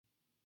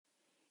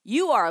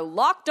You are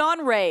Locked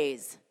On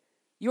Rays,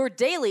 your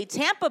daily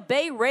Tampa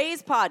Bay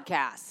Rays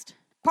podcast.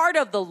 Part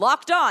of the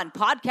Locked On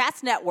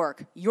Podcast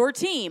Network, your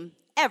team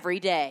every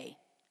day.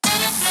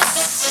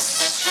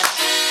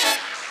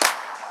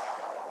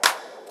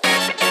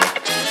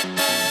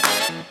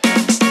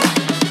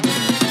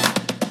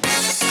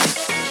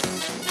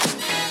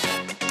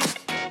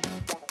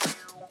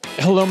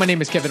 Hello, my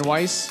name is Kevin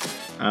Weiss.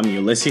 I'm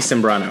Ulysses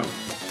Sembrano.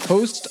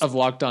 Host of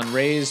Locked On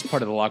Rays,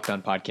 part of the Locked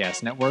On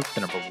Podcast Network,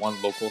 the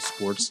 #1 local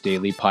sports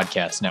daily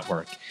podcast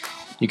network.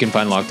 You can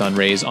find Locked On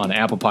Rays on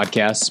Apple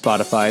Podcasts,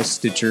 Spotify,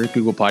 Stitcher,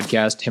 Google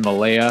Podcast,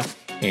 Himalaya,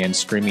 and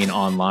streaming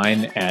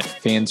online at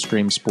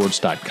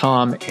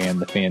fanstreamsports.com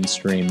and the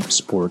FanStream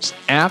Sports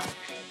app.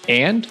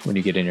 And when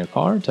you get in your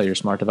car, tell your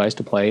smart device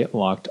to play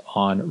Locked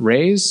On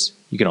Rays.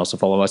 You can also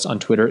follow us on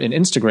Twitter and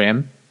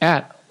Instagram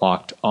at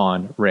Locked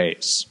On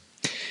Rays.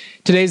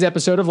 Today's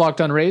episode of Locked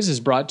On Rays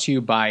is brought to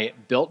you by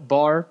Built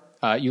Bar.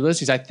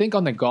 Ulysses, I think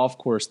on the golf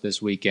course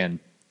this weekend,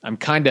 I'm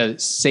kind of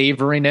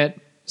savoring it,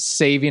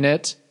 saving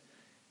it.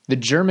 The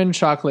German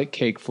chocolate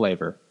cake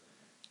flavor.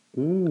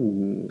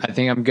 Ooh. I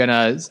think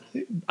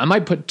I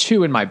might put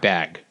 2 in my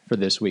bag for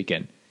this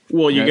weekend.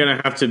 Well, you're going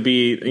to have to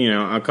be,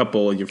 a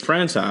couple of your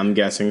friends, I'm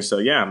guessing. So,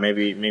 yeah,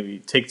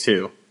 maybe take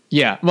 2.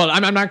 Yeah. Well,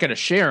 I'm not going to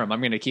share them. I'm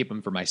going to keep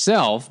them for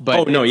myself.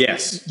 But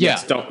yes. Yeah.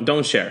 Yes,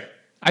 don't share.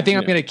 I think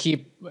I'm going to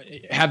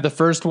have the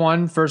first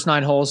 9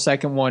 holes,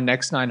 second one,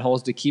 next 9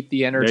 holes to keep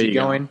the energy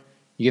going.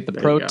 You get the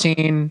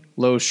protein,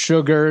 low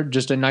sugar,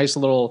 just a nice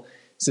little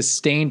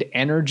sustained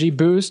energy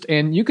boost.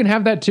 And you can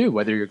have that too,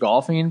 whether you're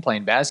golfing,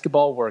 playing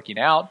basketball, working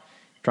out,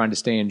 trying to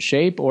stay in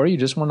shape, or you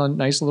just want a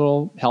nice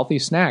little healthy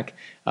snack.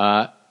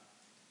 To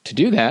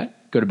do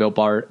that, go to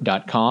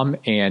BuiltBar.com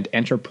and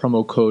enter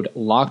promo code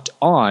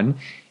LOCKEDON,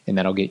 and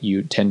that'll get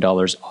you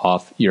 $10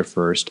 off your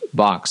first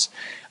box.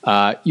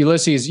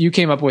 Ulysses, you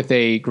came up with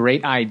a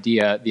great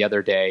idea the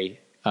other day.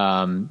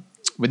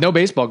 With no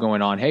baseball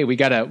going on, hey, we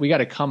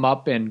gotta come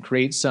up and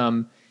create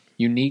some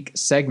unique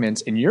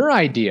segments. And your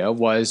idea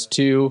was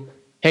to,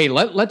 hey,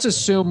 let's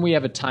assume we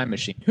have a time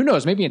machine. Who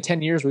knows? Maybe in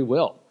 10 years we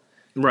will.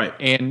 Right.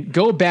 And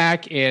go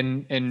back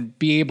and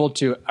be able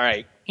to, all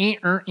right,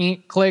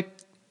 click,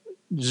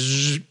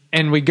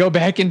 and we go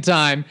back in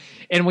time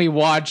and we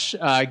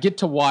get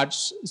to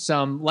watch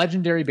some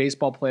legendary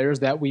baseball players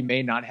that we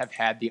may not have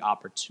had the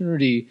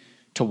opportunity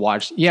to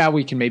watch. Yeah,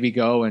 we can maybe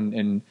go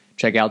and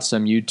check out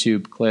some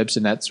YouTube clips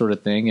and that sort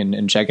of thing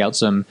and check out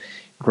some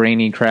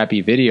grainy,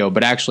 crappy video,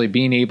 but actually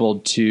being able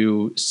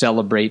to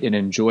celebrate and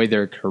enjoy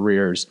their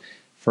careers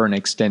for an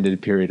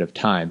extended period of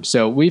time.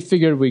 So we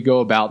figured we'd go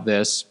about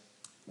this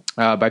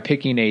by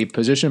picking a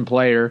position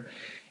player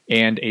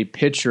and a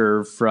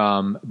pitcher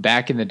from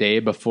back in the day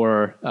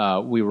before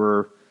we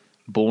were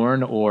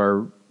born,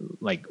 or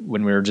like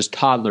when we were just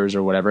toddlers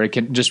or whatever. It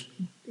can just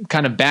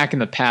kind of back in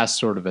the past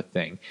sort of a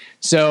thing.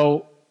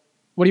 So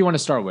what do you want to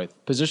start with?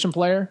 Position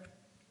player?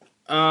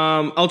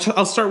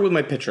 I'll start with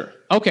my pitcher.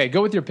 Okay,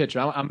 go with your pitcher.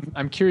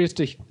 I'm curious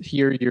to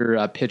hear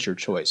your pitcher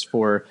choice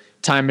for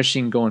time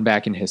machine going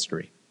back in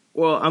history.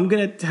 Well, I'm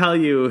gonna tell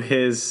you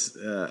his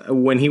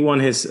when he won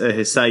his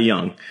Cy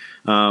Young,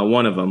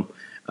 one of them.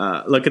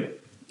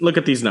 Look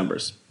at these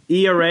numbers: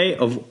 ERA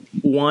of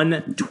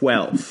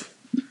 1.12,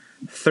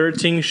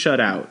 13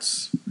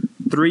 shutouts,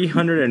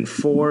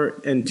 304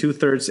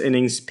 2/3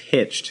 innings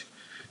pitched,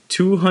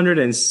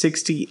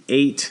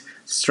 268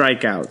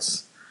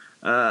 strikeouts.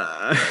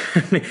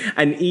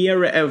 An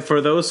ERA, for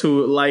those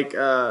who like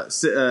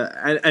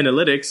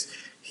analytics,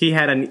 he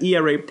had an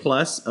ERA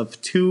plus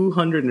of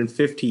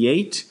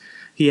 258.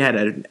 He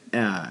had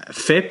a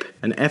FIP,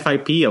 an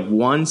FIP of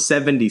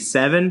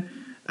 177,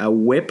 a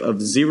WHIP of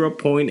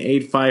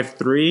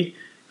 0.853,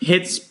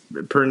 hits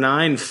per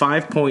 9,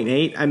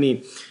 5.8. I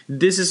mean,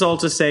 this is all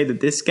to say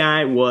that this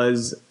guy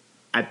was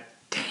a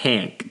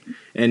tank,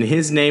 and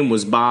his name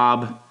was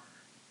Bob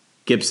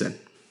Gibson.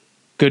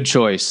 Good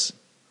choice.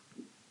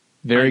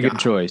 Very good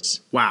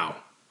choice. Wow.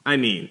 I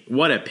mean,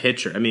 what a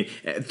pitcher. I mean,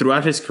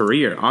 throughout his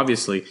career,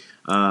 obviously,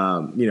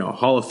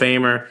 Hall of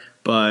Famer,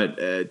 but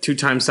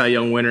 2-time Cy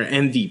Young winner,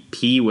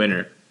 MVP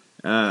winner.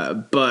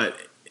 But,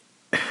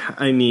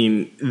 I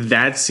mean,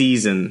 that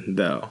season,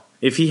 though,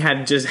 if he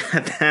had just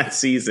had that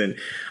season,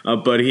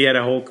 but he had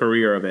a whole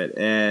career of it.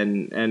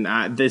 And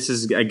this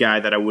is a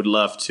guy that I would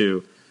love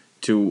to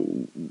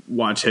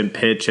watch him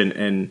pitch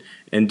and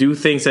do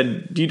things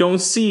that you don't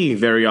see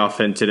very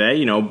often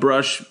today.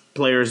 Brush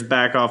players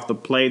back off the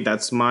plate.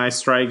 That's my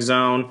strike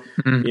zone.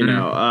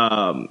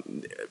 Mm-hmm.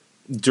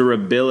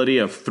 Durability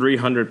of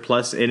 300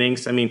 plus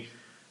innings. I mean,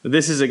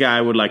 this is a guy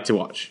I would like to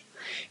watch.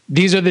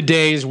 These are the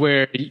days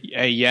where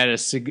you had a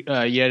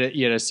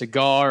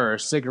cigar or a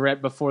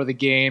cigarette before the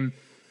game.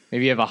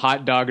 Maybe you have a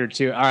hot dog or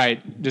two. All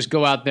right, just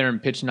go out there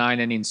and pitch 9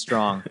 innings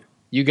strong.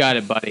 You got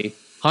it, buddy.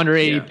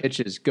 180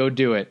 pitches. Go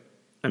do it.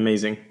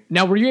 Amazing.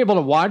 Now, were you able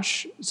to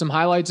watch some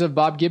highlights of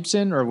Bob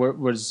Gibson, or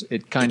was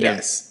it kind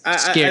of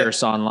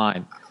scarce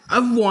online?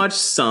 I've watched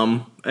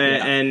some,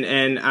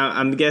 and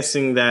I'm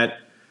guessing that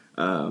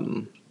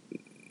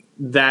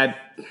that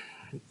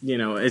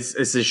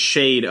it's a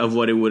shade of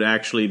what it would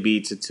actually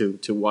be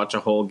to watch a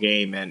whole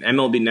game. And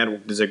MLB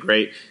Network does a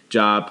great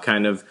job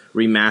kind of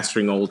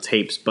remastering old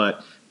tapes.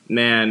 But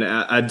man,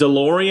 a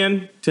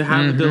DeLorean, to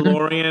have a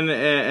DeLorean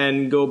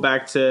and go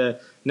back to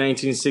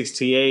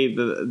 1968,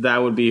 that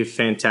would be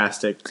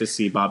fantastic to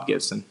see Bob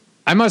Gibson.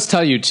 I must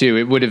tell you too,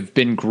 it would have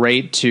been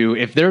great to,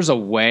 if there's a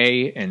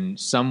way and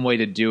some way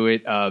to do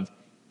it, of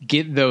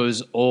get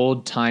those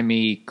old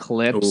timey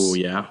clips. Oh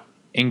yeah.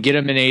 And get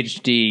them in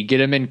HD, get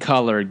them in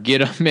color, get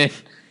them in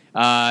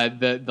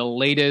the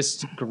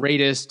latest,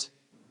 greatest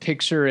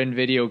picture and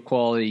video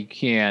quality you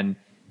can,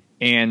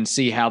 and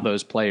see how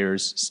those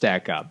players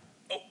stack up.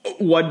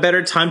 What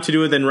better time to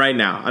do it than right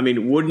now? I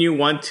mean, wouldn't you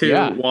want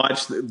to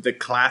watch the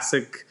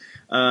classic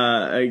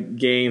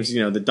games,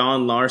 the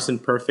Don Larson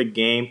perfect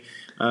game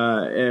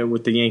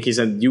with the Yankees,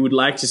 and you would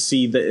like to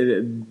see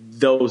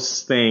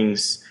those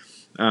things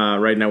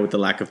right now with the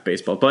lack of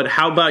baseball. But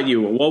how about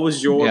you? What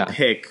was your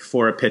pick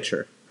for a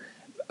pitcher?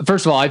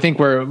 First of all, I think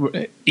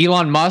we're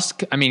Elon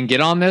Musk. I mean,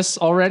 get on this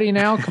already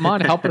now. Come on,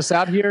 help us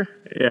out here.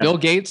 Yeah. Bill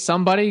Gates,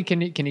 somebody,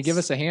 can you give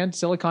us a hand?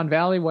 Silicon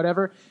Valley,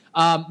 whatever.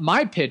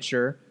 My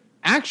pitcher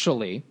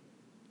actually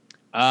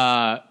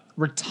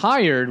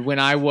retired when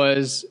I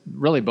was,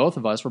 really both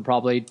of us were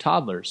probably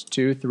toddlers,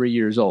 2-3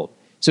 years old.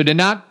 So did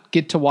not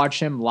get to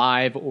watch him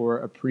live or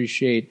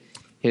appreciate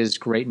his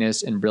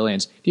greatness and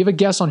brilliance. Do you have a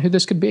guess on who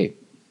this could be?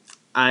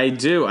 I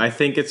do. I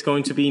think it's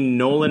going to be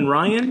Nolan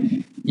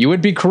Ryan. You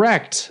would be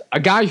correct. A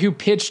guy who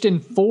pitched in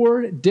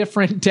 4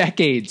 different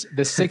decades,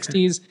 the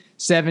 60s,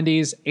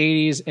 70s,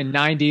 80s, and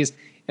 90s,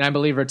 and I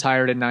believe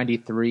retired in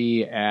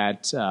 93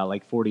 at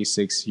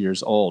 46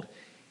 years old.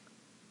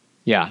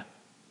 Yeah.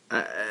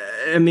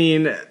 I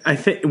mean, I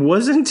think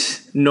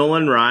isn't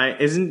Nolan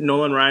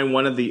Ryan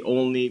one of the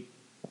only,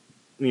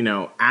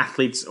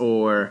 athletes,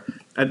 or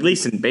at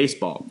least in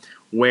baseball,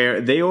 where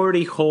they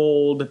already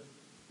hold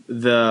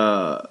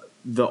the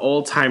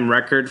all-time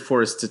record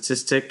for a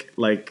statistic,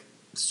 like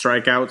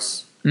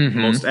strikeouts,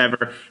 most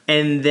ever.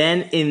 And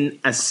then in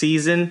a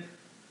season,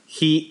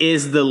 he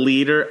is the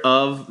leader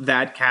of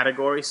that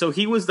category. So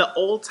he was the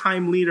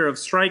all-time leader of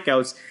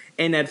strikeouts.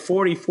 And at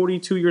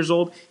 42 years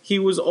old, he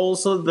was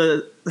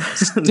also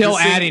still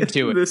adding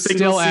to it.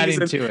 Still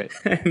adding to it.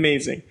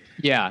 Amazing.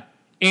 Yeah.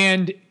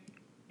 And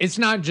it's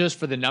not just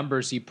for the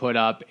numbers he put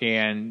up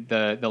and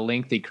the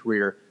lengthy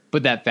career,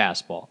 but that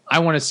fastball. I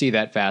want to see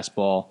that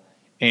fastball.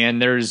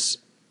 And there's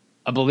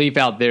a belief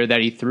out there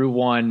that he threw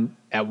one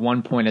at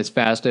one point as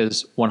fast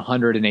as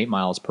 108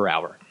 miles per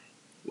hour.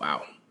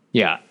 Wow.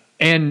 Yeah.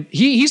 And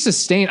he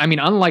sustained, I mean,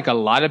 unlike a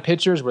lot of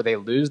pitchers where they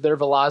lose their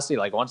velocity,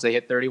 like once they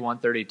hit 31,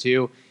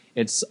 32,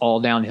 it's all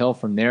downhill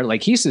from there.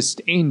 Like, he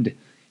sustained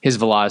his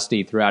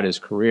velocity throughout his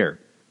career.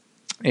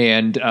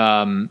 And,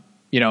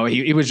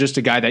 he was just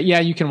a guy that,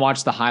 you can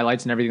watch the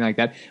highlights and everything like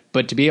that,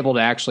 but to be able to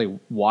actually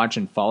watch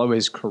and follow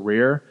his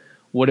career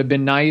would have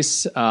been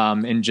nice,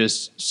 and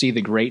just see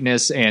the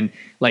greatness. And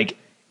like,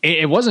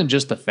 it wasn't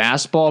just the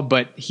fastball,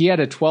 but he had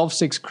a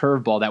 12.6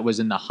 curveball that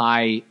was in the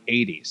high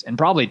 80s and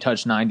probably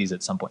touched 90s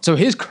at some point. So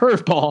his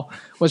curveball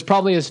was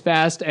probably as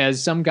fast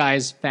as some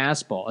guys'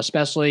 fastball,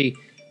 especially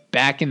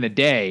back in the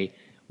day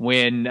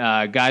when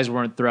guys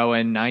weren't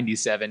throwing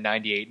 97,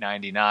 98,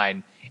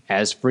 99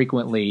 as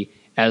frequently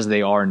as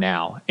they are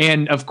now.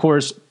 And of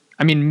course,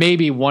 I mean,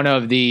 maybe one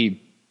of the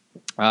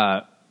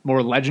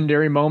more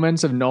legendary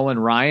moments of Nolan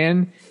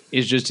Ryan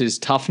is just his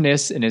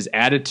toughness and his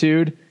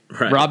attitude.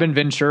 Right. Robin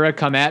Ventura,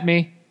 come at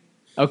me.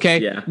 Okay.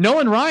 Yeah.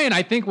 Nolan Ryan,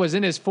 I think, was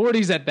in his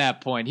 40s at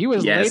that point. He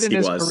was late in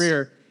his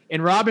career.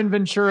 And Robin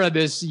Ventura,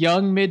 this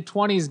young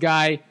mid-20s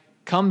guy,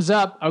 comes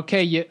up.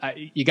 Okay,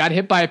 you got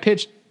hit by a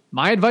pitch.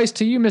 My advice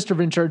to you, Mr.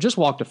 Ventura, just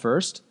walk to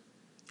first.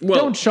 Well,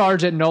 don't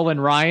charge at Nolan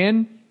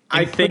Ryan.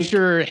 I think put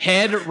your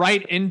head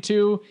right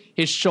into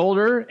his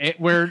shoulder,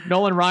 where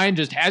Nolan Ryan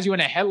just has you in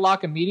a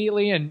headlock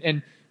immediately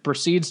and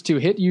proceeds to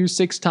hit you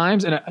 6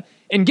 times.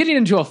 And getting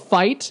into a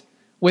fight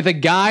with a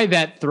guy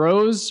that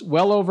throws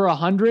well over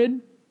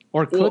 100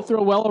 or could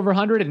throw well over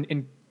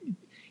 100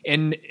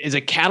 and is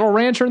a cattle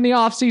rancher in the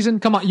offseason.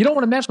 Come on, you don't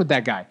want to mess with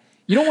that guy.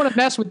 You don't want to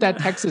mess with that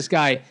Texas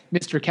guy,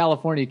 Mr.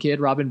 California kid,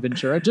 Robin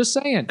Ventura. Just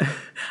saying.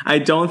 I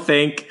don't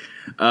think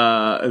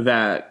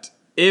that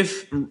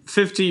if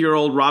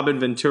 50-year-old Robin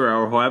Ventura,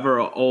 or however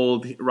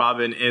old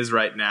Robin is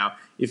right now,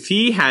 if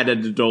he had a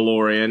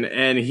DeLorean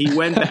and he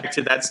went back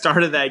to that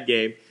start of that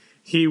game,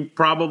 he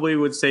probably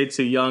would say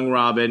to young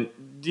Robin,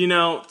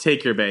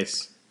 take your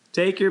base.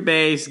 Take your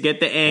base, get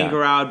the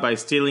anger out by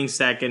stealing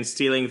second,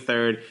 stealing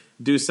third,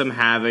 do some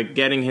havoc,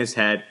 getting his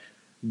head.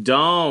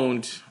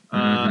 Don't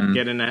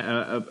get in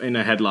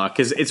a headlock,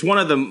 because it's one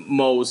of the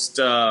most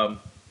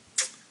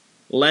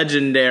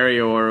legendary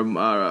or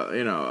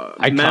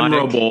iconic,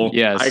 memorable,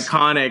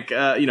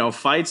 iconic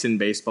fights in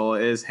baseball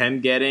is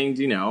him getting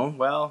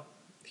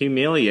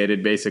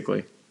humiliated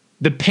basically.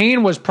 The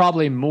pain was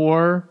probably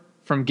more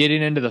from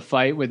getting into the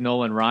fight with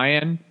Nolan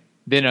Ryan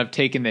than of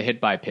taking the hit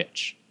by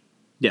pitch.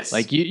 Yes.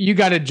 Like you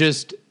got to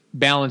just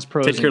balance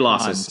pros and take your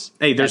cons. losses.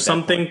 Hey, there's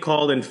something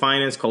called in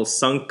finance called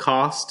sunk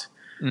cost.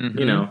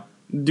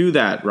 Mm-hmm. Do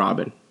that,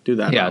 Robin. Do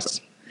that, Yes.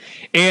 Robin.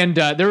 And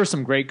there were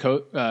some great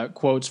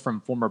quotes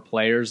from former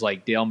players.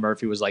 Like Dale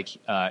Murphy was like,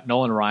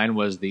 Nolan Ryan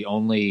was the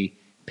only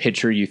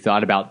pitcher you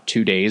thought about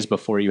 2 days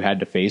before you had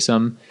to face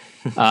him.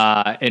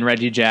 And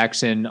Reggie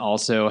Jackson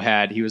also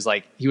he was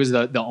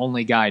the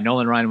only guy.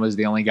 Nolan Ryan was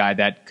the only guy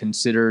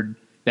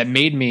that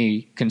made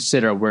me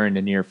consider wearing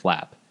a near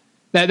flap.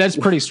 That's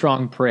pretty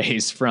strong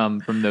praise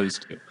from those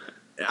two.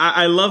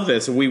 I love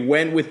this. We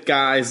went with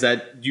guys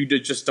that you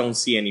just don't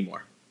see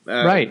anymore.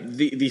 Right.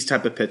 These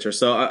type of pitchers.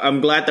 So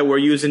I'm glad that we're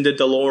using the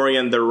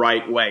DeLorean the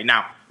right way.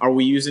 Now, are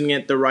we using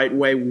it the right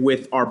way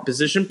with our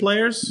position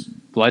players?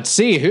 Let's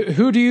see.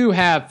 Who do you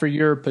have for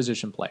your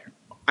position player?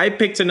 I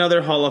picked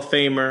another Hall of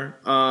Famer.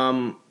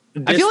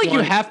 I feel like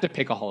you have to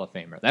pick a Hall of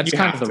Famer. That's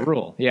kind of the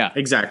rule. Yeah.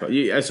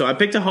 Exactly. So I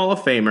picked a Hall of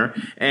Famer,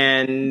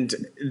 and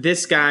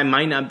this guy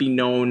might not be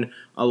known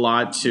a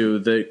lot to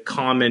the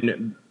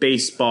common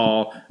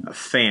baseball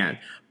fan.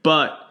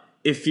 But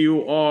if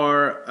you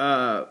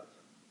are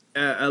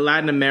a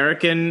Latin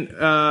American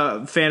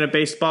fan of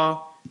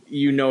baseball,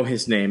 you know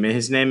his name. And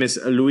his name is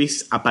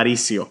Luis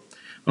Aparicio.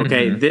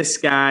 Okay, This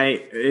guy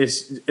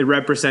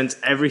represents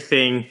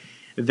everything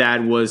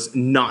that was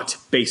not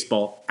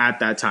baseball at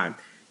that time.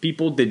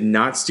 People did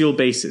not steal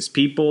bases.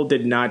 People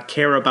did not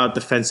care about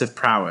defensive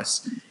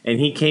prowess. And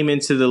he came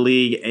into the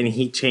league and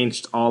he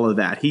changed all of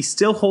that. He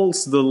still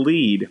holds the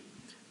lead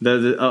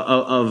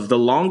of the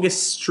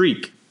longest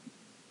streak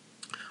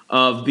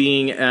of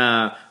being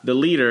the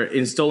leader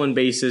in stolen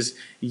bases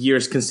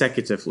years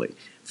consecutively.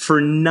 For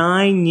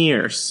 9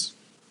 years,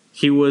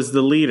 he was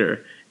the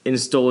leader in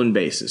stolen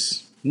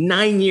bases.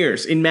 9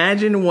 years.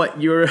 Imagine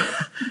what your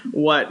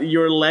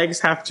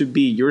legs have to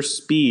be, your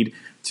speed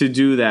to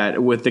do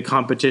that with the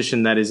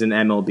competition that is in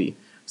MLB.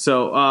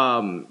 So,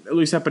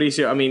 Luis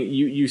Aparicio, I mean,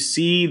 you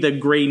see the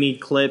grainy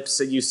clips,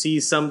 you see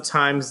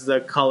sometimes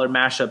the color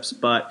mashups,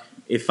 but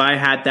if I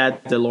had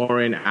that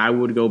DeLorean, I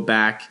would go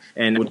back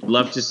and would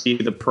love to see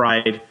the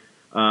pride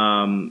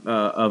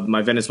of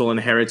my Venezuelan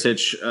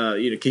heritage.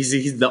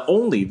 He's the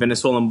only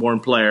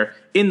Venezuelan-born player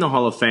in the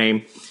Hall of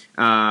Fame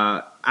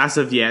as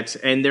of yet.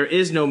 And there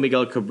is no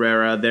Miguel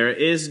Cabrera. There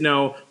is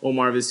no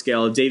Omar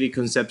Vizquel, David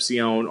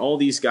Concepcion, all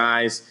these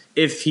guys,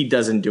 if he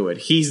doesn't do it.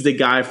 He's the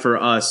guy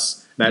for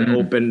us that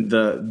opened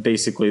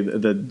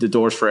the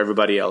doors for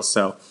everybody else.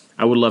 So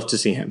I would love to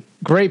see him.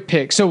 Great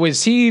pick. So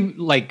was he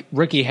like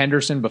Ricky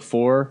Henderson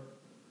before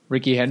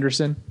Ricky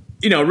Henderson?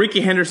 Ricky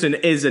Henderson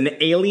is an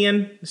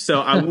alien, so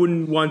I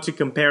wouldn't want to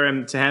compare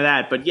him to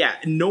that. But yeah,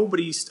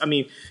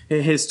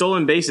 his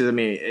stolen bases,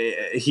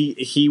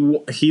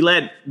 he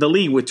led the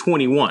league with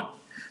 21.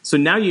 So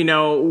now you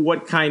know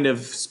what kind of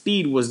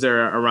speed was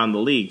there around the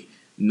league.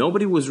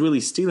 Nobody was really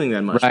stealing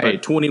that much. Right.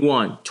 But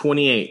 21,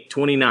 28,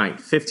 29,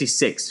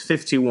 56,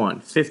 51,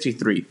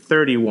 53,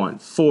 31,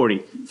 40,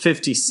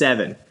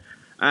 57.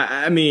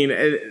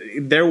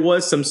 There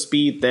was some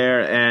speed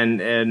there,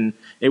 and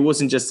it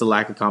wasn't just a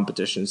lack of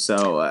competition.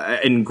 So,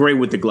 and great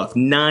with the glove.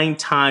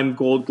 9-time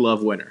Gold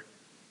Glove winner.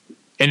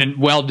 And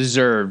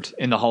well-deserved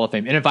in the Hall of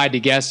Fame. And if I had to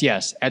guess,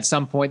 yes, at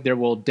some point there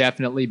will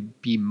definitely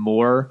be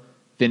more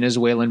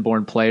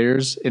Venezuelan-born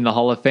players in the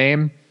Hall of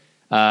Fame.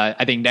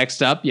 I think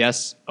next up,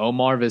 yes,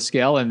 Omar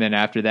Vizquel, and then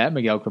after that,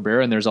 Miguel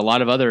Cabrera. And there's a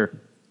lot of other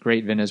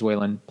great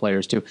Venezuelan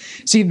players too.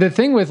 See, the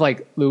thing with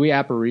like Luis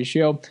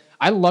Aparicio,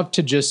 I love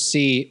to just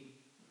see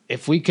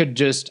if we could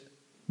just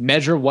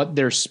measure what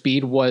their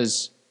speed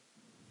was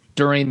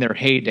during their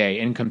heyday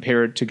and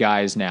compare it to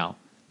guys now.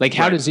 Like,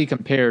 how does he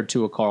compare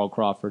to a Carl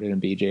Crawford and a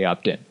BJ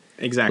Upton?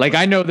 Exactly. Like,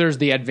 I know there's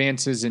the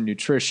advances in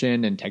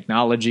nutrition and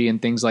technology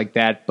and things like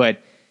that,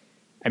 but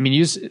I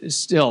mean,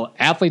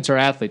 athletes are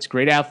athletes.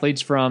 Great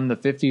athletes from the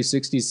 50s,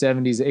 60s,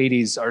 70s,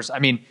 80s are. I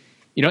mean,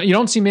 you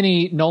don't see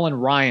many Nolan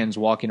Ryans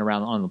walking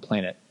around on the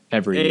planet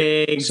every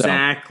year.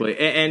 Exactly. So.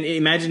 And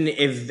imagine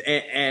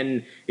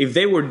if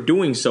they were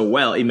doing so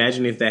well,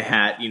 imagine if they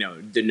had,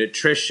 the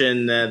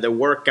nutrition, the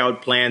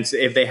workout plans,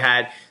 if they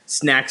had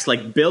snacks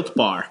like Built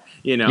Bar,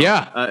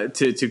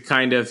 to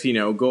kind of,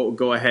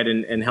 go ahead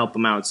and help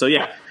them out. So,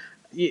 yeah,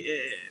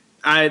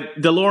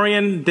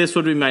 DeLorean, this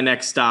would be my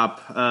next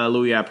stop,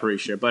 Luis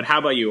Aparicio. But how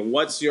about you?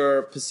 What's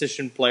your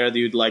position player that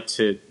you'd like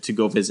to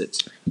go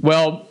visit?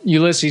 Well,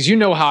 Ulysses, you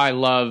know how I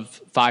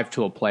love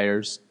 5-tool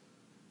players.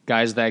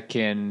 Guys that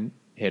can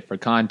hit for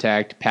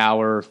contact,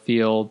 power,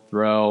 field,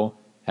 throw,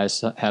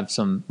 have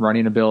some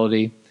running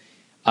ability.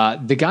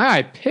 The guy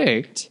I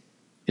picked,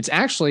 it's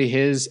actually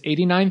his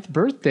 89th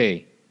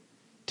birthday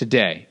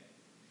today.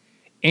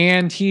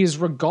 And he's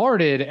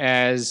regarded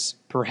as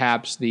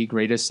perhaps the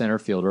greatest center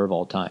fielder of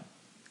all time.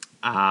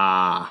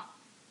 Ah,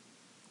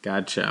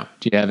 gotcha.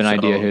 Do you have an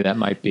idea who that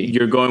might be?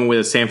 You're going with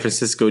a San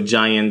Francisco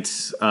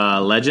Giants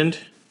legend?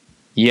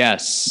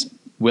 Yes.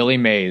 Willie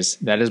Mays.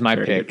 That is my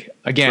pick. Good.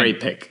 Again,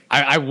 great pick.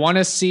 I want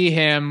to see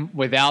him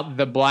without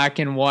the black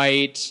and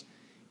white,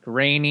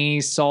 grainy,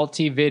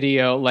 salty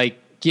video. Like,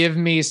 give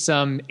me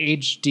some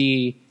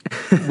HD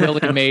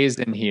Willie Mays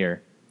in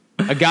here.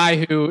 A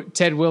guy who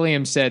Ted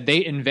Williams said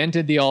they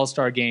invented the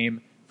All-Star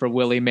game for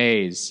Willie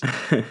Mays.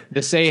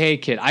 The Say Hey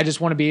Kid. I just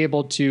want to be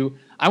able to.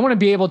 I want to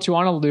be able to,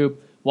 on a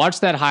loop, watch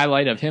that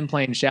highlight of him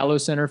playing shallow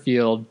center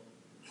field,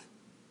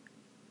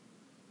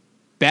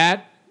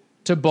 bat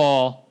to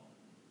ball,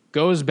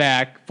 goes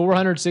back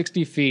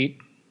 460 feet,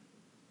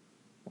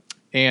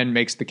 and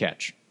makes the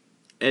catch.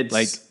 It's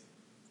like,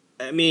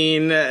 I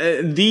mean,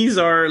 these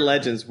are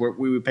legends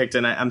we picked,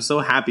 and I'm so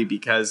happy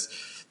because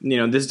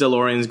this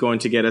DeLorean is going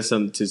to get us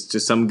to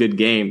some good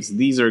games.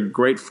 These are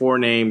great 4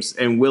 names,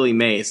 and Willie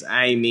Mays.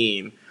 I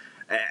mean,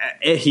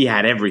 he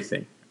had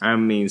everything. I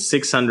mean,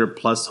 600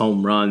 plus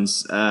home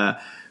runs.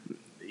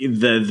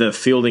 The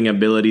fielding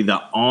ability,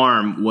 the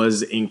arm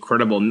was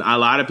incredible. A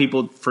lot of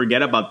people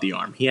forget about the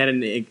arm. He had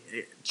a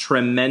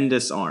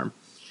tremendous arm.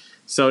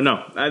 So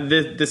no,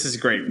 this is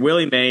great.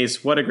 Willie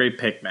Mays, what a great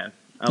pick, man.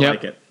 I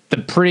like it. The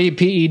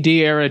pre-PED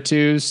era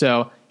too.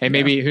 So hey,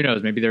 maybe who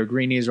knows? Maybe they're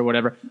greenies or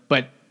whatever.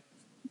 But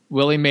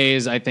Willie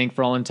Mays, I think,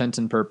 for all intents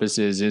and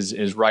purposes,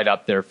 is right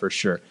up there for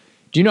sure.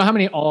 Do you know how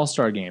many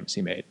All-Star games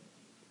he made?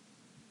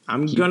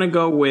 I'm gonna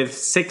go with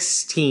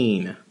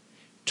 16.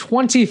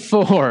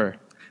 24.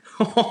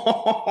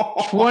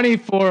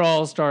 24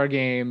 All-Star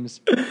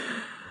games.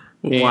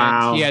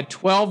 Wow. And he had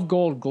 12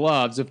 gold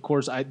gloves. Of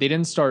course, they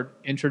didn't start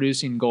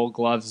introducing gold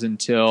gloves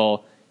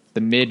until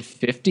the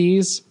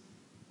mid-50s.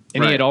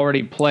 And he had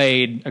already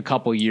played a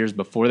couple years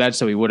before that,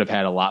 so he would have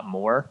had a lot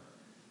more.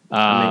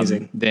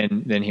 Amazing.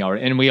 Than he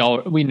already. And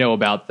we know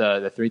about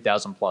the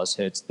 3,000 plus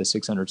hits, the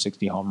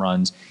 660 home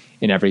runs,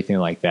 and everything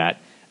like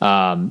that.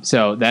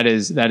 So that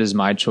is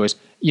my choice.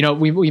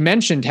 We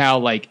mentioned how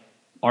like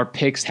our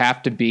picks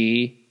have to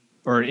be,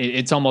 or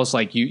it's almost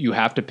like you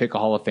have to pick a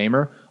Hall of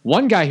Famer.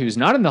 One guy who's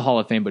not in the Hall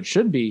of Fame but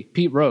should be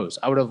Pete Rose.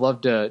 I would have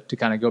loved to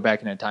kind of go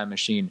back in a time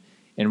machine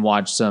and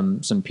watch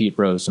some Pete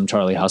Rose, some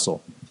Charlie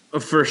Hustle.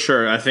 For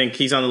sure, I think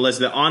he's on the list,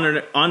 the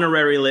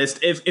honorary list.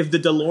 If the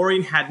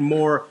DeLorean had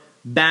more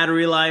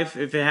battery life,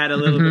 if it had a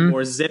little bit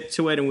more zip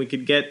to it, and we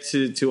could get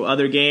to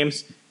other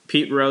games,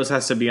 Pete Rose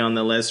has to be on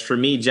the list. For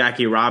me,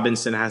 Jackie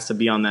Robinson has to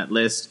be on that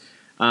list.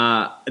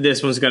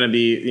 This one's going to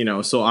be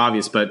so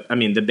obvious, but I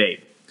mean the Babe.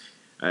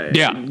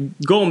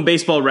 Go on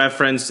Baseball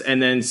Reference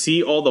and then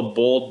see all the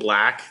bold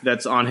black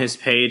that's on his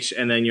page,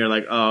 and then you're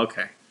like, oh,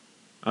 okay,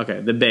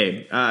 the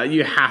Babe.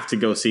 You have to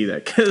go see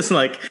that because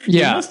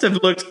he must have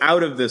looked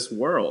out of this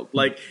world.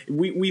 Like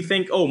we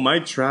think, oh,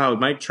 Mike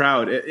Trout,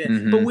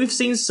 but we've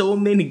seen so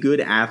many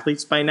good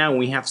athletes by now, and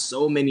we have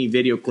so many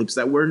video clips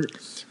that we're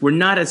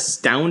not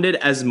astounded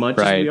as much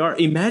as we are.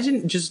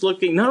 Imagine just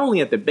looking not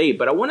only at the Babe,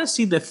 but I want to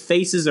see the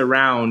faces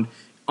around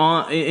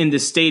in the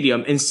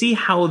stadium and see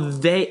how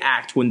they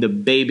act when the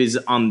Babe is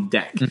on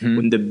deck,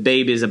 when the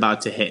Babe is about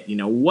to hit.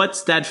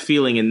 What's that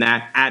feeling in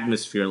that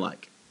atmosphere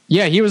like?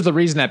 Yeah, he was the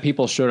reason that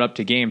people showed up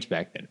to games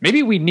back then.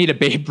 Maybe we need a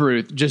Babe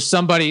Ruth, just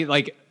somebody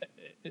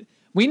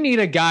we need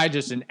a guy,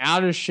 just an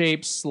out of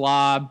shape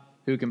slob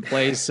who can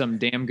play some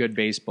damn good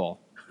baseball.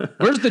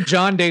 Where's the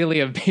John Daly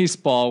of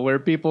baseball where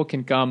people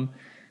can come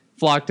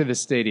flock to the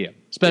stadium,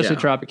 especially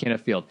Tropicana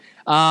Field?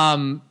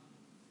 On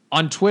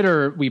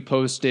Twitter, we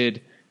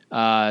posted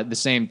the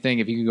same thing.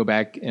 If you could go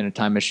back in a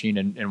time machine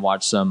and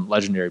watch some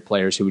legendary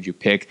players, who would you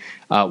pick?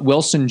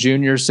 Wilson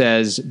Jr.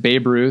 says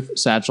Babe Ruth,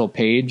 Satchel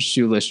Paige,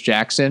 Shoeless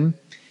Jackson.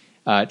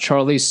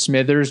 Charlie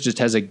Smithers just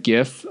has a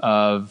gif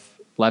of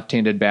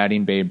left-handed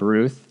batting Babe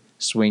Ruth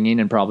swinging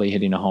and probably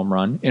hitting a home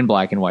run in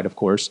black and white, of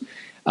course.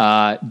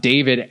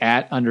 David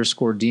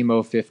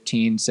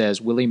 @_Demo15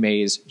 says Willie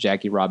Mays,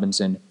 Jackie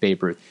Robinson,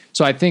 Babe Ruth.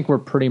 So I think we're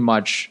pretty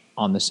much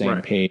on the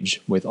same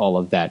page with all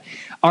of that.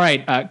 All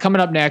right,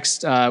 coming up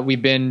next,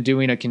 we've been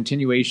doing a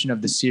continuation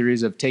of the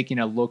series of taking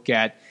a look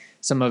at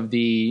some of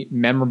the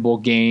memorable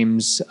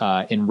games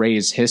in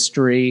Rays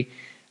history.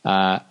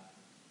 I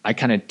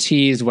kind of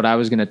teased what I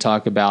was going to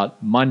talk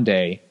about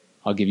Monday.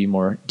 I'll give you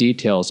more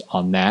details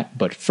on that.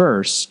 But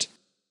first,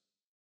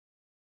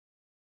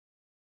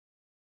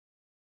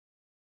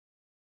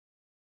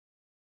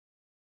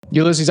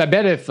 Ulysses, I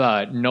bet if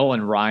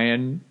Nolan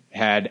Ryan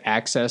had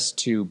access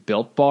to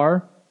Built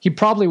Bar, he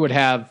probably would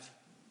have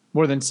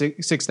more than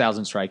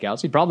 6,000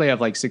 strikeouts. He'd probably have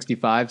like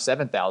 65,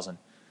 7,000.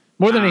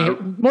 More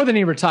than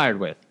he retired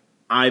with.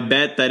 I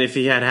bet that if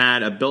he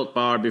had a Built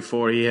Bar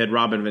before he had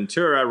Robin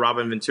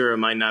Ventura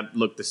might not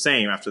look the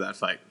same after that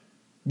fight.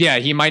 Yeah,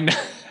 he might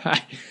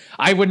not.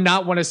 I would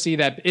not want to see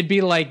that. It'd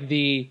be like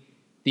the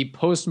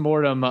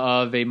post-mortem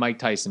of a Mike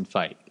Tyson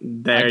fight.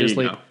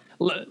 Go.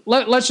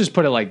 Let's just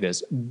put it like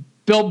this.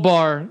 Built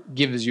Bar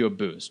gives you a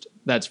boost.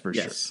 That's for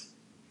sure.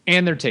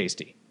 And they're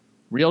tasty.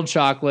 Real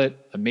chocolate,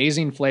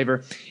 amazing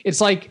flavor.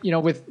 It's like,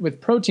 with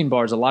protein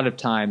bars, a lot of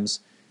times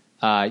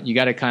you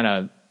got to kind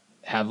of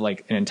have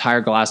like an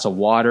entire glass of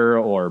water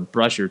or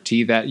brush your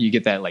teeth. That you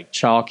get that like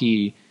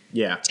chalky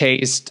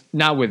taste.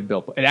 Not with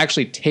Built Bar. It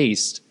actually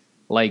tastes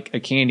like a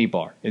candy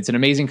bar. It's an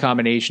amazing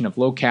combination of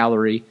low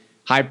calorie,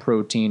 high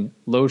protein,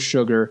 low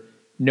sugar,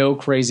 no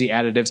crazy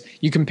additives.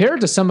 You compare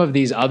it to some of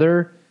these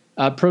other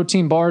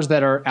protein bars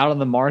that are out on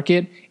the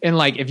market, and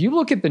like if you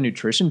look at the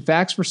nutrition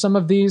facts for some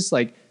of these,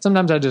 like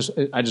sometimes I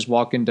just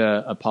walk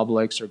into a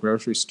Publix or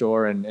grocery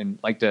store and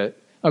like to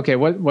okay,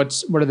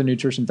 what are the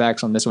nutrition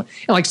facts on this one?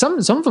 And like some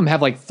of them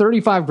have like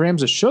 35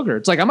 grams of sugar.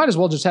 It's like I might as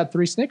well just have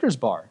 3 Snickers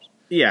bars.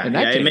 Yeah,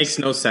 it makes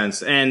no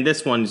sense. And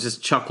this one is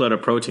just chocolate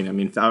of protein. I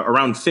mean,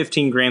 around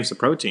 15 grams of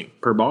protein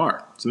per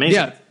bar. It's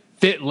amazing.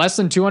 Yeah, less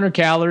than 200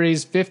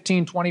 calories,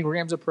 15, 20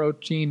 grams of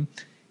protein,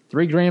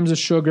 3 grams of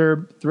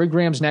sugar, 3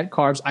 grams net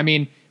carbs. I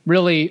mean,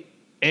 really,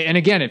 and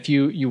again, if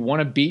you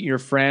want to beat your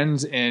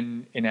friends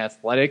in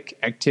athletic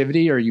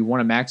activity or you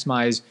want to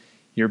maximize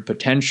your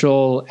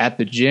potential at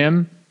the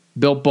gym,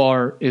 Built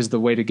Bar is the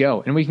way to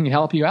go. And we can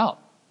help you out.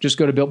 Just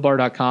go to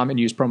BuiltBar.com and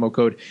use promo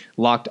code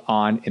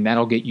LOCKEDON, and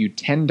that'll get you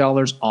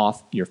 $10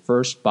 off your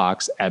first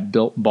box at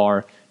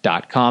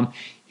BuiltBar.com.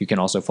 You can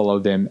also follow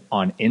them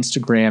on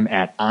Instagram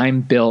at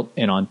I'm Built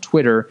and on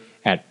Twitter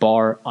at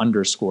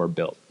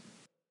bar_built.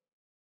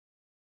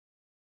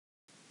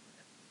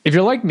 If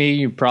you're like me,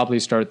 you probably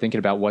started thinking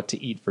about what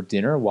to eat for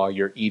dinner while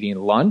you're eating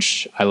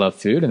lunch. I love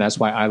food, and that's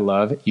why I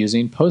love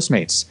using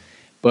Postmates.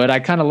 But I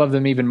kind of love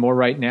them even more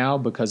right now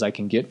because I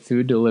can get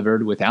food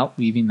delivered without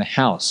leaving the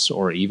house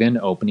or even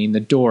opening the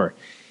door.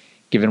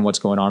 Given what's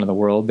going on in the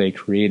world, they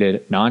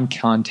created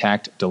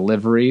non-contact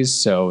deliveries.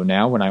 So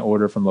now when I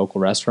order from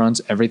local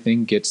restaurants,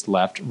 everything gets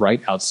left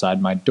right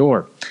outside my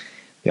door.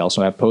 They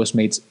also have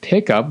Postmates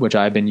Pickup, which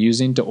I've been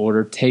using to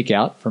order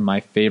takeout from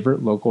my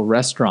favorite local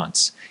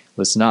restaurants.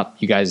 Listen up,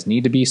 you guys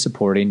need to be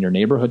supporting your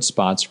neighborhood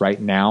spots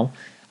right now.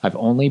 I've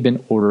only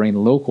been ordering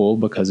local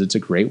because it's a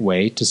great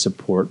way to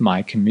support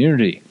my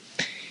community.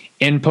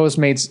 And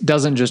Postmates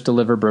doesn't just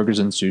deliver burgers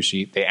and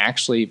sushi. They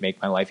actually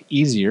make my life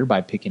easier by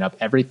picking up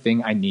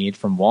everything I need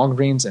from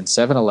Walgreens and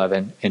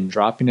 7-Eleven and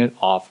dropping it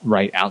off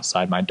right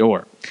outside my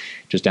door.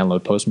 Just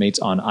download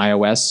Postmates on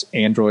iOS,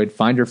 Android,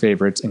 find your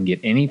favorites, and get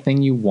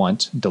anything you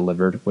want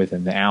delivered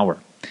within the hour.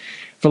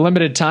 For a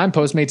limited time,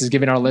 Postmates is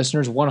giving our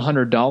listeners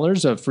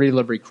 $100 of free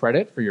delivery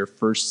credit for your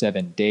first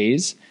 7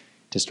 days.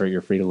 To start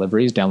your free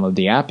deliveries, download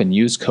the app and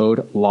use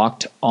code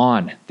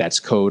LOCKEDON.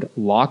 That's code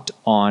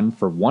LOCKEDON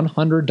for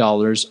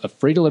 $100 of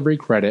free delivery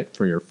credit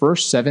for your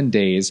first 7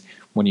 days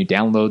when you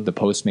download the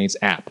Postmates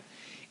app.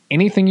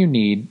 Anything you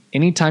need,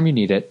 anytime you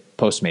need it,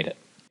 Postmate it.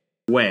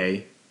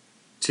 Way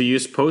to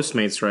use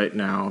Postmates right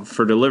now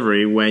for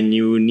delivery when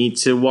you need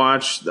to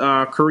watch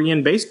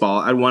Korean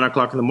baseball at 1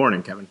 o'clock in the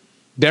morning, Kevin.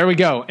 There we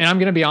go. And I'm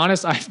going to be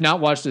honest, I've not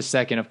watched a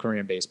second of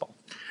Korean baseball.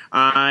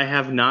 I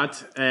have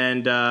not,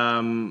 and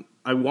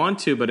I want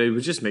to, but it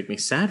would just make me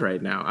sad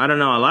right now. I don't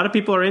know. A lot of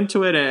people are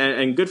into it,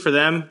 and good for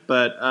them,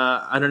 but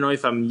I don't know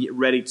if I'm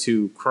ready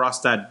to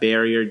cross that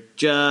barrier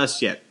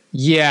just yet.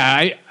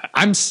 Yeah,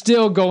 I'm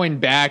still going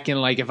back,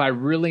 and like if I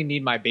really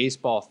need my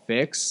baseball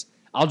fix,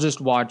 I'll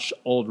just watch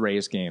old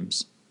Rays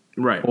games,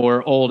 right,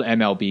 or old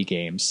MLB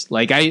games.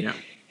 Like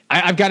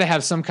I've got to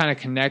have some kind of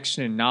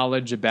connection and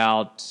knowledge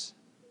about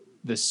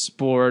the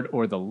sport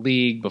or the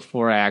league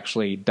before I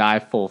actually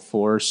dive full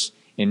force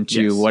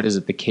into what is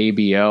it, the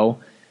KBO.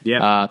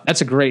 Yeah,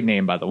 that's a great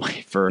name, by the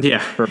way, for a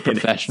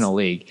professional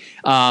league.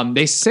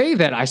 They say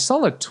that I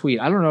saw a tweet.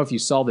 I don't know if you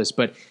saw this,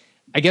 but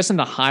I guess in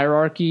the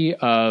hierarchy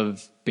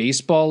of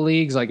baseball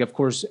leagues, like of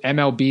course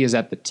MLB is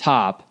at the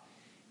top.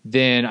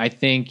 Then I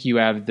think you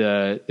have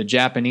the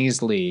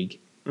Japanese league,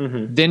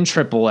 then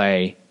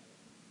AAA,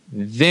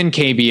 then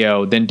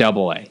KBO, then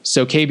AA.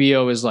 So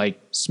KBO is like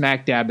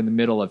smack dab in the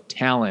middle of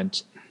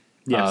talent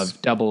of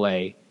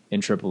AA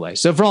and AAA.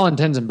 So for all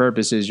intents and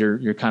purposes,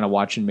 you're kind of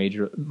watching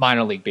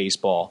minor league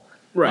baseball,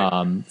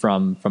 right?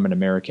 From an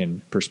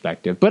American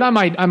perspective. But I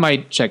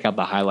might check out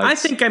the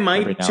highlights. I think I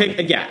might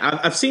check. Yeah,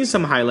 I've seen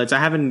some highlights. I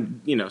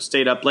haven't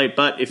stayed up late,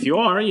 but if you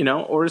are,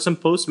 order some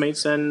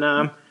Postmates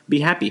and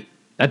be happy.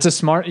 That's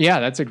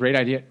that's a great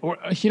idea. Or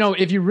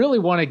if you really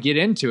want to get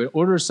into it,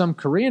 order some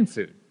Korean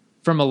food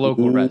from a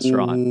local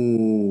restaurant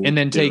and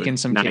then take in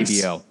some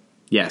KBO.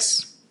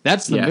 Yes.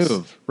 That's the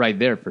move right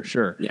there for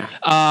sure. Yeah.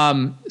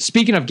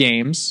 Speaking of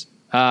games,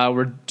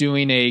 we're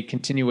doing a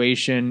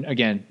continuation.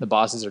 Again, the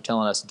bosses are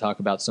telling us to talk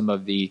about some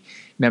of the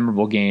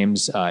memorable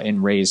games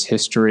in Rays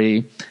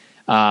history.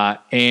 Monday,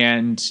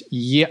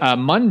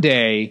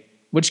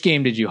 which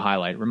game did you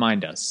highlight?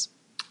 Remind us.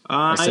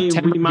 A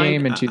September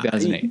game in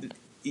 2008.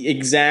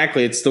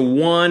 Exactly. It's the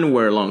one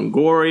where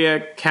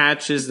Longoria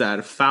catches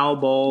that foul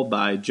ball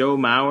by Joe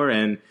Mauer,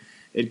 and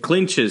it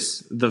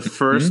clinches the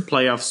first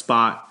playoff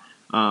spot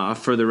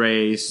for the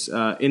Rays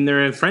in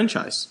their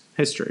franchise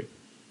history.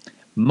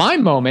 My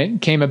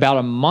moment came about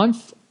a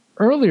month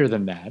earlier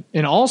than that,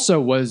 and also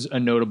was a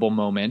notable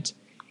moment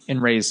in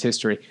Rays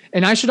history.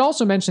 And I should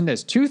also mention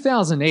this.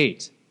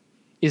 2008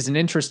 is an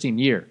interesting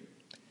year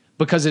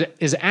because it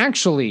is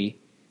actually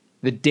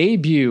the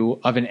debut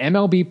of an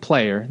MLB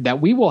player that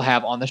we will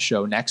have on the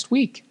show next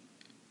week.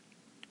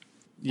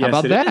 How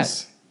about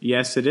that?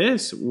 Yes, it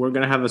is. We're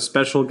going to have a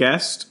special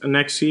guest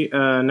next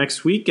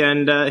week,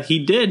 and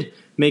he did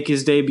make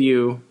his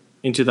debut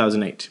in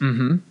 2008.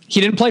 Mm-hmm.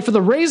 He didn't play for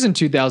the Rays in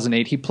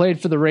 2008. He played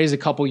for the Rays a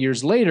couple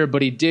years later,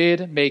 but he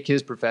did make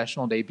his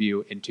professional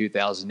debut in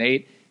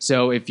 2008.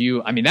 So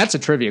that's a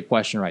trivia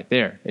question right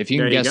there. If you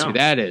can guess who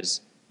that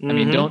is, I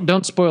mean,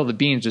 don't spoil the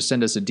beans. Just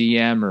send us a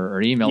DM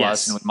or email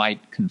us, and we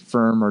might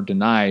confirm or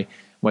deny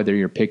whether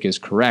your pick is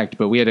correct.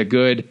 But we had a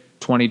good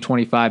 20,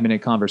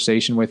 25-minute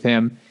conversation with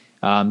him.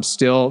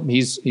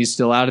 He's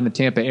still out in the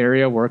Tampa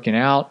area working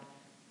out,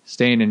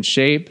 staying in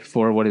shape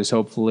for what is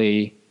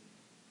hopefully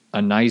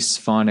a nice,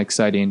 fun,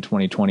 exciting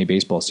 2020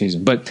 baseball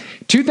season. But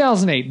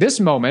 2008, this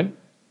moment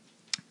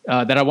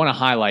that I want to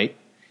highlight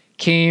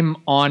came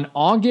on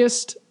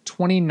August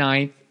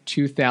 29th,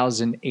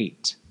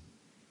 2008.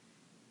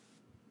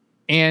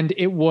 And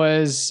it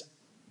was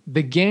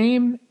the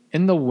game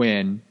and the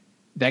win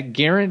that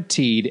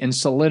guaranteed and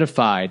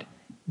solidified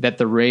that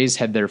the Rays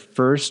had their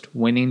first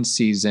winning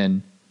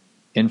season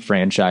in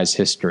franchise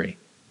history.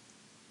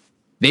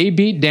 They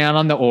beat down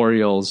on the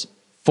Orioles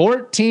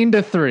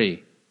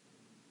 14-3.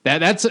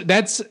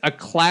 That's a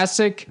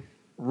classic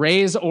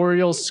Rays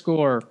Orioles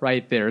score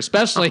right there,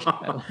 especially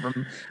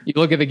from, you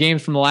look at the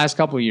games from the last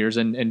couple of years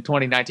in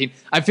 2019.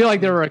 I feel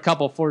like there were a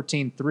couple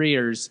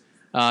 14-3ers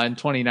in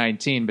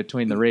 2019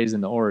 between the Rays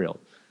and the Orioles.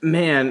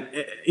 Man,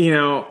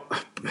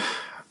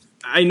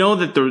 I know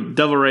that the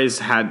Devil Rays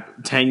had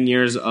 10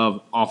 years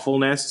of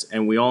awfulness,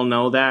 and we all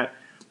know that.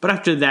 But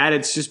after that,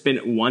 it's just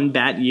been one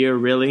bad year,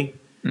 really,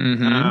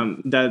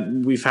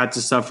 that we've had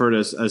to suffer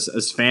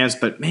as fans.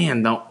 But,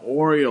 man, the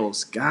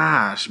Orioles,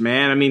 gosh,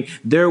 man. I mean,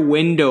 their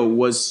window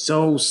was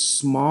so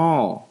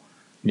small.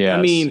 Yes.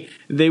 I mean,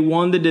 they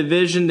won the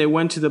division. They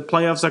went to the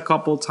playoffs a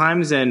couple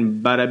times,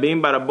 and bada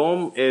bing, bada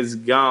boom, is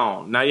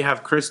gone. Now you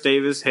have Chris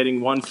Davis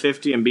hitting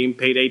 150 and being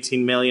paid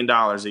 $18 million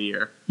a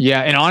year.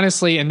 Yeah, and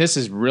honestly, and this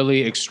is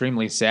really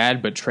extremely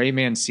sad, but Trey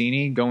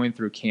Mancini going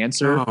through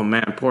cancer. Oh,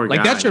 man, poor guy.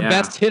 Like, that's your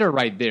best hitter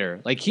right there.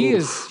 Like,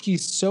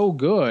 he's so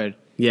good.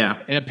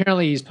 Yeah. And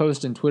apparently he's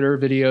posting Twitter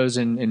videos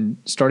and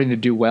starting to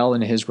do well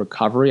in his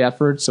recovery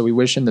efforts, so we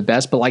wish him the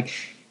best. But, like,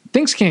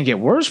 things can't get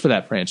worse for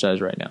that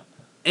franchise right now.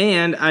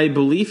 And I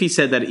believe he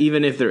said that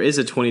even if there is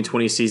a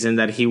 2020 season,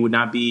 that he would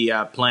not be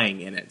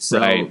playing in it.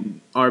 So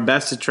Our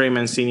best to Trey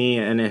Mancini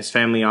and his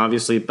family,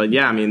 obviously. But,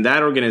 yeah, I mean,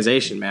 that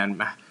organization,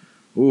 man,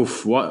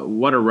 oof,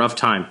 what a rough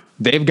time.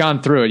 They've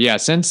gone through it, yeah.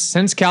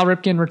 Since Cal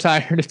Ripken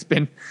retired, it's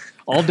been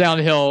all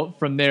downhill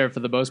from there for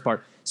the most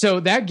part. So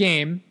that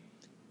game,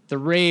 the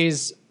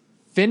Rays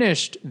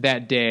finished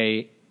that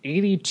day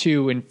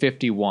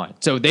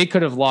 82-51. So they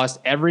could have lost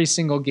every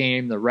single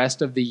game the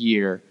rest of the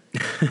year,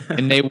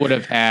 and they would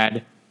have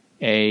had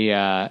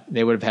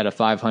a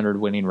 500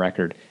 winning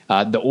record.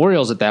 The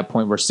Orioles at that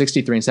point were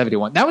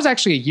 63-71. That was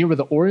actually a year where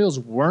the Orioles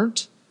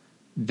weren't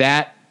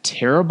that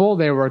terrible.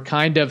 They were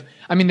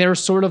they were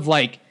sort of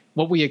like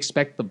what we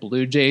expect the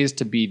Blue Jays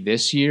to be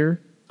this year.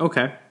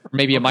 Okay. Or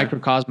maybe a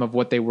microcosm of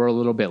what they were a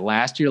little bit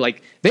last year.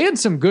 Like, they had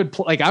some good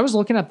I was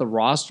looking at the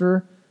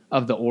roster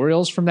of the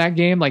Orioles from that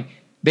game. Like,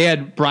 they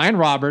had Brian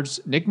Roberts,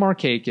 Nick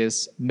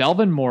Markakis,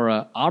 Melvin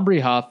Mora, Aubrey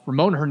Huff,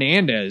 Ramon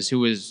Hernandez, who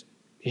was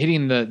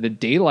hitting the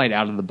daylight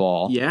out of the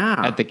ball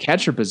at the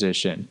catcher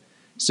position.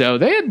 So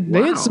they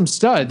had some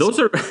studs.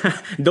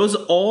 Those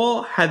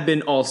all have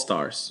been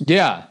all-stars.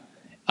 Yeah.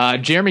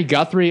 Jeremy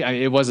Guthrie,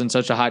 it wasn't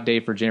such a hot day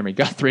for Jeremy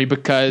Guthrie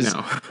because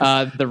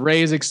the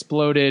Rays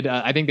exploded.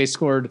 I think they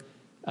scored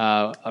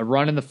a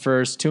run in the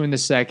first, 2 in the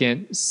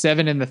second,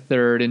 7 in the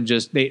third, and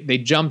just they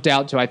jumped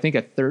out to, I think,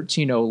 a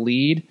 13-0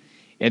 lead.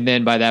 And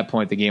then by that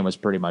point, the game was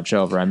pretty much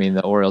over. I mean,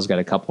 the Orioles got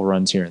a couple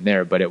runs here and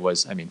there, but it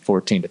was,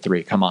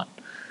 14-3. Come on.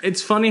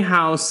 It's funny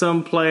how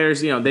some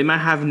players, they might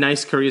have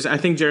nice careers. I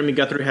think Jeremy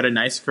Guthrie had a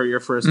nice career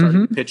for a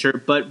starting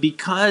pitcher, but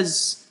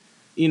because,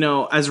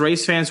 as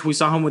Rays fans, we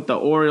saw him with the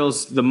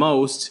Orioles the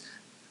most,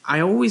 I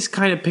always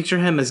kind of picture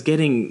him as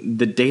getting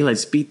the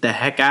daylights beat the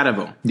heck out of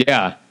him.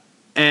 Yeah.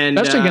 And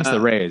especially against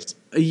the Rays.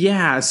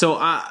 Yeah, so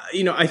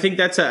I think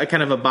that's a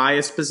kind of a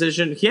biased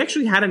position. He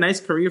actually had a nice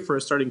career for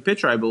a starting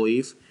pitcher, I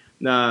believe.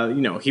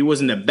 He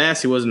wasn't the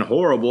best. He wasn't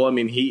horrible. I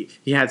mean, he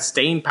had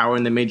staying power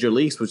in the major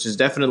leagues, which is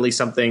definitely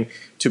something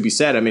to be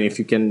said. I mean, if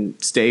you can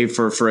stay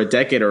for a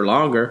decade or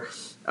longer.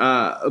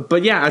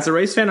 But yeah, as a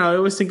Rays fan, I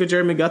always think of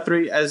Jeremy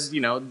Guthrie as,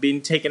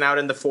 being taken out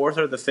in the 4th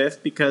or the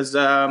 5th because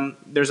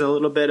there's a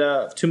little bit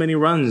of too many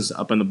runs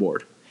up on the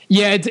board.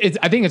 Yeah,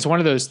 I think it's one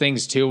of those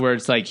things, too, where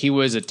it's like he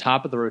was a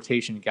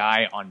top-of-the-rotation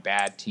guy on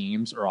bad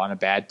teams or on a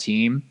bad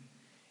team.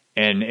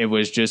 And it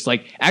was just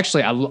like,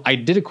 actually, I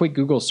did a quick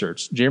Google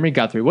search. Jeremy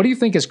Guthrie, what do you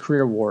think his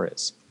career WAR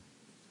is?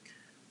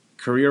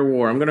 Career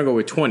WAR, I'm going to go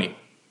with 20.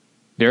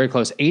 Very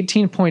close.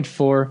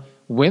 18.4,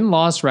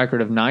 win-loss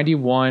record of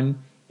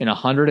 91 and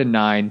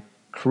 109,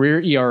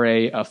 career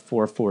ERA of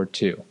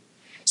 4.42.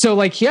 So,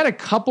 he had a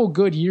couple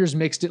good years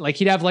mixed in.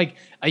 He'd have,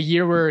 a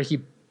year where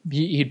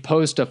he'd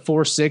post a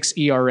 4.6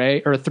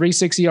 ERA or a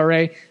 3.6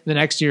 ERA. The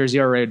next year, his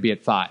ERA would be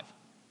at 5.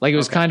 It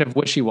was kind of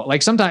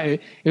wishy-washy. Sometimes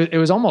it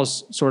was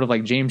almost sort of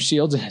like James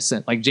Shields in a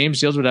sense. James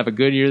Shields would have a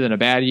good year, then a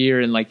bad year,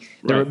 and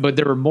but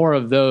there were more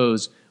of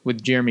those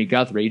with Jeremy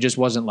Guthrie. He just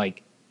wasn't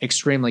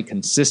extremely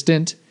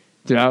consistent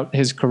throughout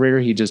his career.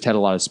 He just had a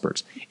lot of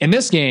spurts. In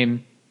this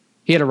game,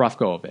 he had a rough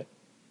go of it.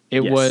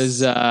 It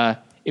was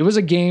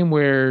a game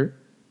where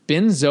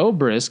Ben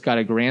Zobrist got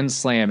a grand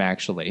slam.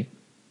 Actually,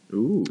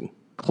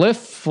 Cliff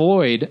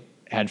Floyd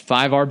had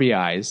 5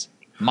 RBIs.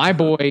 My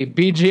boy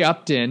B.J.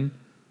 Upton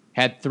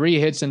had 3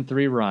 hits and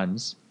 3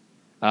 runs.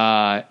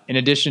 In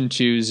addition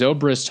to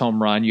Zobrist's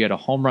home run, you had a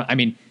home run. I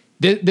mean,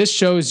 this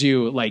shows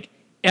you like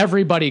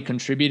everybody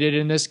contributed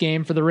in this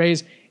game for the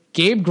Rays.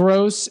 Gabe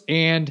Gross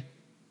and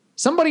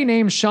somebody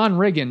named Sean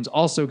Riggins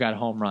also got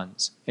home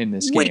runs in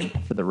this game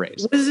for the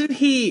Rays. Wasn't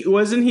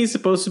he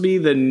supposed to be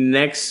the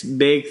next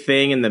big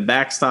thing in the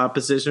backstop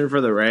position for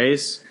the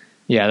Rays?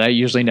 Yeah, that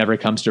usually never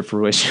comes to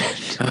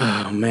fruition.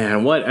 Oh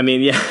man, what? I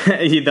mean, yeah,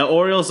 the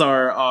Orioles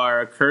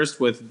are cursed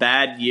with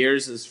bad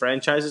years as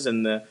franchises,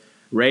 and the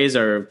Rays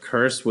are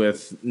cursed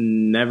with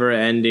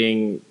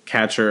never-ending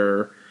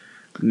catcher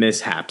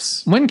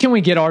mishaps. When can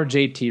we get our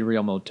JT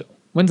Realmuto?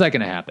 When's that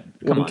going to happen?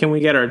 When can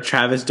we get our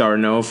Travis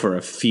d'Arnaud for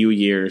a few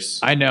years?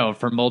 I know,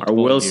 for multiple years.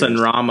 Our Wilson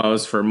years.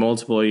 Ramos for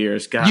multiple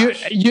years.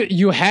 Gosh.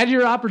 You had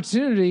your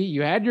opportunity.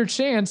 You had your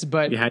chance,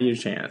 but you had your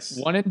chance.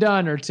 1 and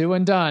done or 2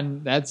 and done.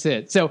 That's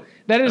it. So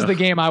that is the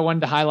game I wanted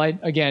to highlight.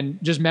 Again,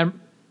 just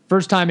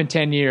first time in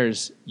 10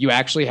 years, you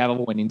actually have a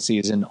winning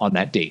season on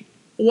that date.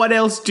 What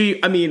else do you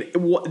 – I mean,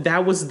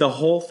 that was the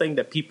whole thing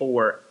that people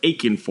were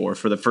aching for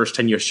the first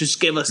 10 years. Just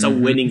give us a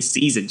winning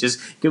season. Just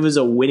give us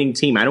a winning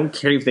team. I don't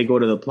care if they go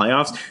to the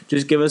playoffs.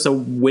 Just give us a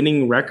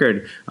winning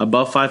record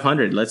above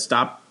 500. Let's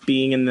stop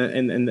being in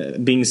the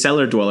being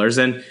cellar dwellers.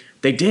 And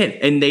they did.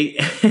 And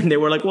they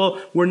were like, well,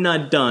 we're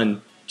not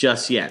done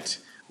just yet.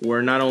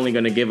 We're not only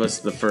going to give us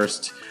the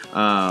first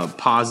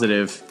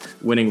positive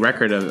winning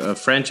record of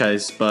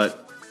franchise, but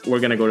we're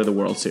going to go to the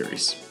World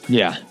Series.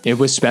 Yeah, it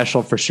was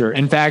special for sure.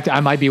 In fact, I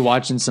might be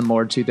watching some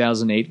more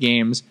 2008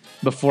 games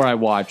before I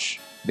watch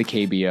the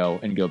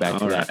KBO and go back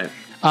to that.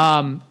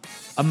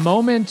 A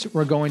moment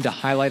we're going to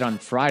highlight on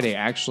Friday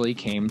actually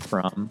came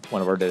from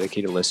one of our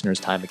dedicated listeners,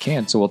 Ty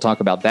McCann. So we'll talk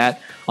about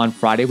that on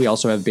Friday. We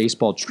also have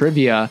baseball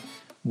trivia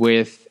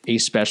with a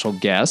special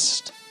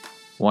guest,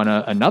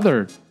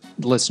 another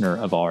listener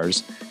of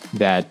ours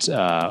that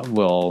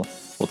we'll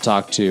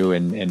talk to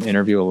and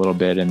interview a little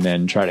bit and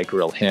then try to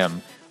grill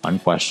him on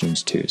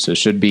questions too. So it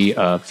should be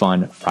a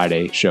fun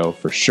Friday show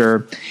for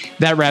sure.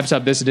 That wraps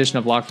up this edition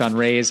of Locked On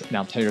Rays.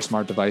 Now tell your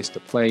smart device to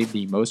play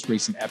the most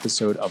recent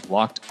episode of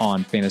Locked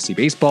On Fantasy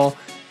Baseball.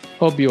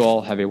 Hope you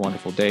all have a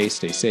wonderful day.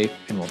 Stay safe,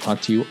 and we'll talk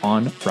to you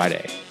on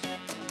Friday.